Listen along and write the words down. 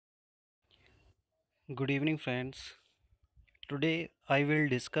Good evening, friends. Today I will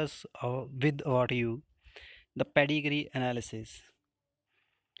discuss with about you the pedigree analysis.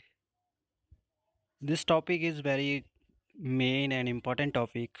 This topic is very main and important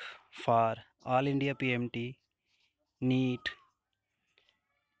topic for All India PMT, NEET,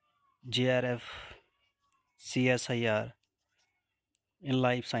 JRF, CSIR in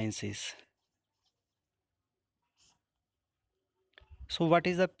life sciences. So, what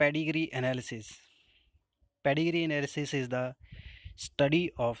is the pedigree analysis? Pedigree analysis is the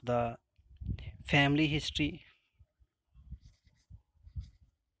study of the family history,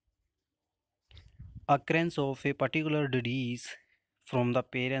 occurrence of a particular disease from the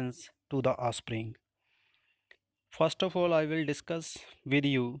parents to the offspring. First of all, I will discuss with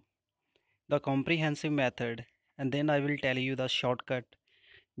you the comprehensive method, and then I will tell you the shortcut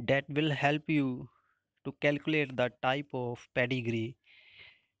that will help you to calculate the type of pedigree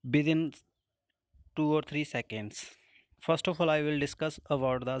within 2 or 3 seconds. First of all, I will discuss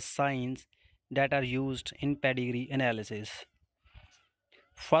about the signs that are used in pedigree analysis.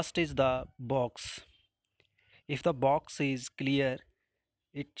 First is the box. If the box is clear,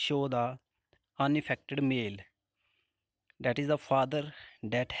 it show the unaffected male, that is the father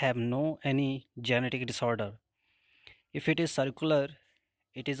that have no any genetic disorder. If it is circular,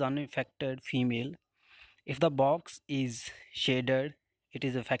 it is unaffected female. If the box is shaded, it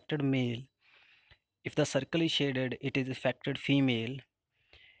is affected male. If the circle is shaded, it is affected female.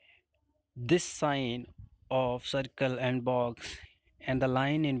 This sign of circle and box and the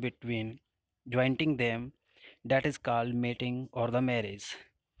line in between joining them, that is called mating or the marriage.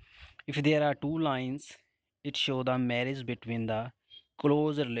 If there are two lines, it show the marriage between the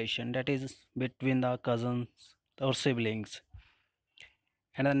close relation, that is between the cousins or siblings.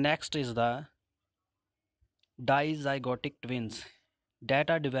 And the next is the Dizygotic twins that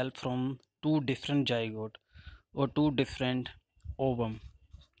are developed from two different zygote or two different ovum.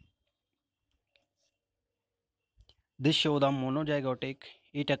 This show the monozygotic.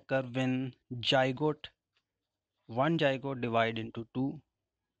 It occur when one zygote divide into two,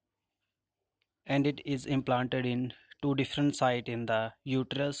 and it is implanted in two different sites in the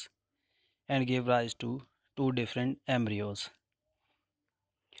uterus and give rise to two different embryos.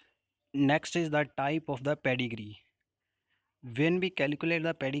 Next is the type of the pedigree. When we calculate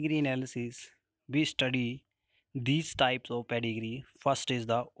the pedigree analysis, we study these types of pedigree. First is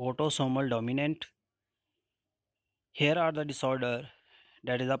the autosomal dominant. Here are the disorder,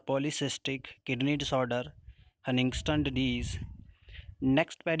 that is a polycystic kidney disorder, Huntington disease.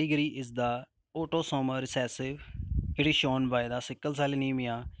 Next pedigree is the autosomal recessive. It is shown by the sickle cell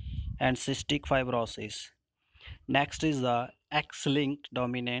anemia and cystic fibrosis. Next is the X-linked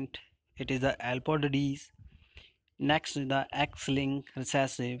dominant. It is the Alport disease. Next is the X-linked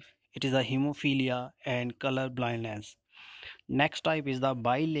recessive. It is the hemophilia and color blindness. Next type is the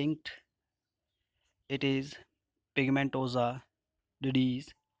bi-linked. It is pigmentosa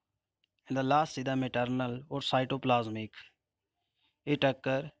disease. And the last is the maternal or cytoplasmic. It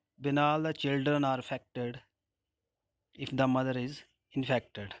occurs when all the children are affected if the mother is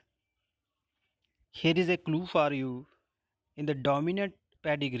infected. Here is a clue for you. In the dominant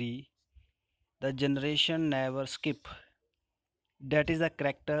pedigree, the generation never skip. That is the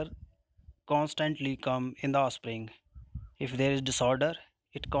character constantly come in the offspring. If there is disorder,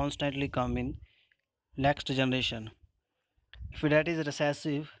 it constantly come in next generation. If that is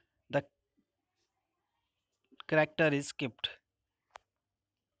recessive, the character is skipped.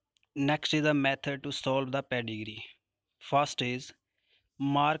 Next is the method to solve the pedigree. First is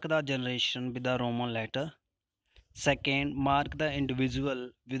mark the generation with the Roman letter. Second, mark the individual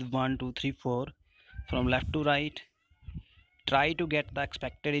with 1, 2, 3, 4 from left to right. Try to get the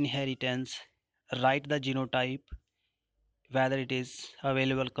expected inheritance. Write the genotype, whether it is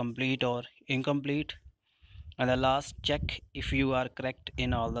available complete or incomplete. And the last, check if you are correct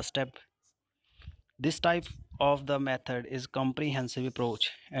in all the steps. This type of the method is comprehensive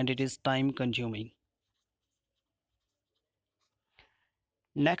approach and it is time consuming.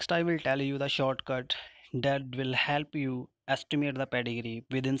 Next, I will tell you the shortcut that will help you estimate the pedigree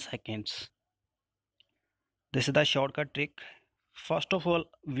within seconds. This is the shortcut trick. First of all,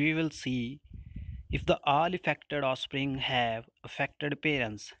 we will see if the all affected offspring have affected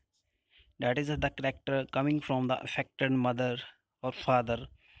parents. That is the character coming from the affected mother or father,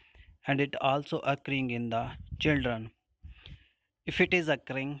 and it also occurring in the children. If it is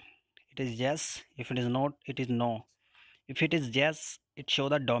occurring, it is yes. If it is not, it is no. If it is yes, it show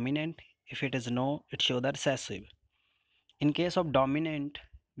the dominant. If it is no, it show the recessive. In case of dominant,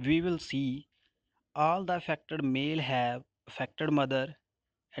 we will see all the affected male have affected mother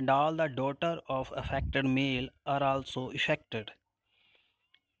and all the daughter of affected male are also affected.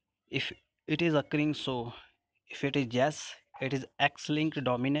 If it is occurring so, if it is yes, it is X-linked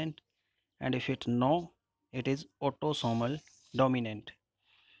dominant, and if it no, it is autosomal dominant.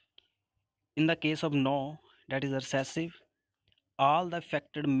 In the case of no, that is recessive, all the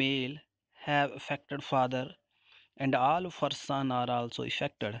affected male have affected father and all of her son are also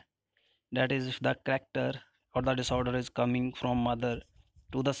affected. That is if the character or the disorder is coming from mother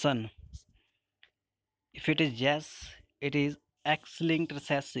to the son. If it is yes, it is X-linked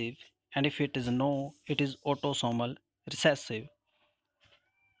recessive, and if it is no, it is autosomal recessive.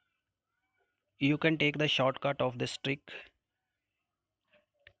 You can take the shortcut of this trick.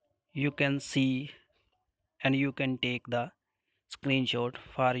 You can see and you can take the screenshot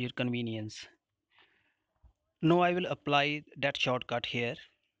for your convenience. Now I will apply that shortcut here.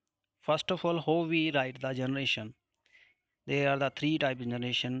 First of all, how we write the generation? There are the three types of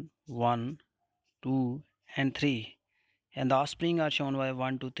generation: 1, 2 and 3, and the offspring are shown by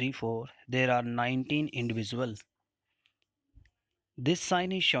 1, 2, 3, 4. There are 19 individuals. This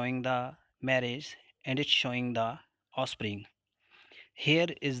sign is showing the marriage and it's showing the offspring. Here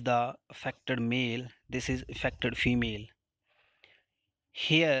is the affected male, this is affected female.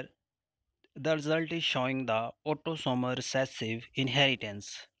 Here the result is showing the autosomal recessive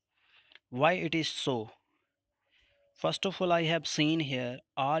inheritance. Why it is so? First of all, I have seen here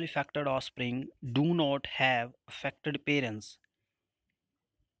all affected offspring do not have affected parents,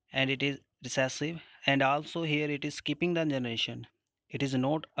 and it is recessive, and also here it is skipping the generation. It is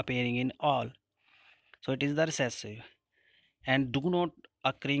not appearing in all, so it is the recessive, and do not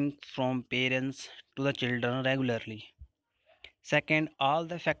occurring from parents to the children regularly. Second, all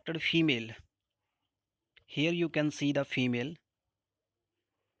the affected female. Here you can see the female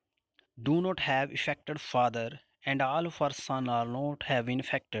do not have affected father, and all of her son are not having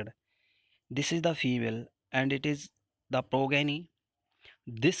affected. This is the female, and it is the progeny.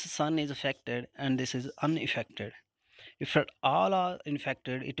 This son is affected and this is unaffected. If all are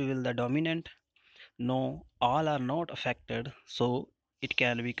infected, it will the dominant. No, all are not affected, so it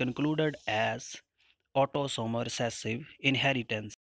can be concluded as autosomal recessive inheritance.